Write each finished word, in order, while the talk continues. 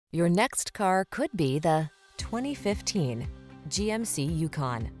Your next car could be the 2015 GMC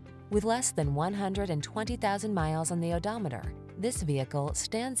Yukon. With less than 120,000 miles on the odometer, this vehicle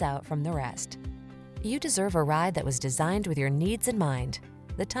stands out from the rest. You deserve a ride that was designed with your needs in mind.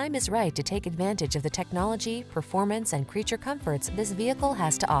 The time is right to take advantage of the technology, performance, and creature comforts this vehicle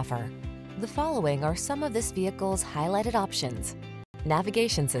has to offer. The following are some of this vehicle's highlighted options: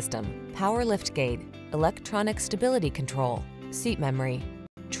 navigation system, power liftgate, electronic stability control, seat memory,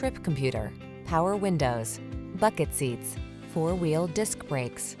 trip computer, power windows, bucket seats, four-wheel disc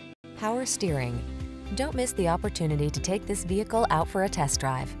brakes, power steering. Don't miss the opportunity to take this vehicle out for a test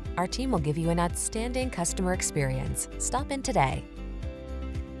drive. Our team will give you an outstanding customer experience. Stop in today.